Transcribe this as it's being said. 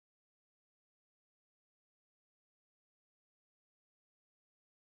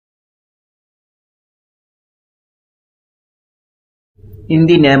In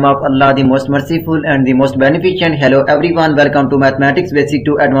the name of Allah, the most merciful and the most beneficent. Hello everyone, welcome to Mathematics Basic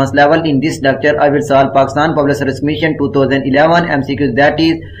to Advanced Level. In this lecture, I will solve Pakistan Public Service Mission 2011 MCQs, that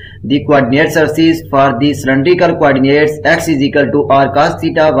is the coordinate sources for the cylindrical coordinates. X is equal to r cos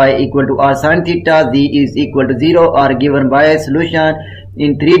theta, y equal to r sin theta, z is equal to 0 are given by a solution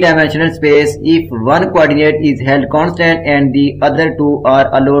in three-dimensional space. If one coordinate is held constant and the other two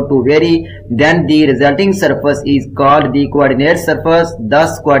are allowed to vary, then the resulting surface is called the coordinate surface.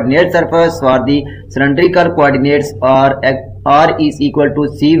 Thus, coordinate surface for the cylindrical coordinates are r is equal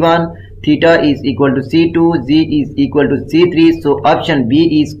to c1, theta is equal to c2, z is equal to c3. So option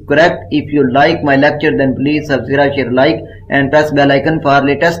B is correct. If you like my lecture, then please subscribe, share, like and press bell icon for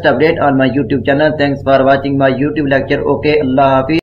latest update on my YouTube channel. Thanks for watching my YouTube lecture. Okay, Allah Hafiz.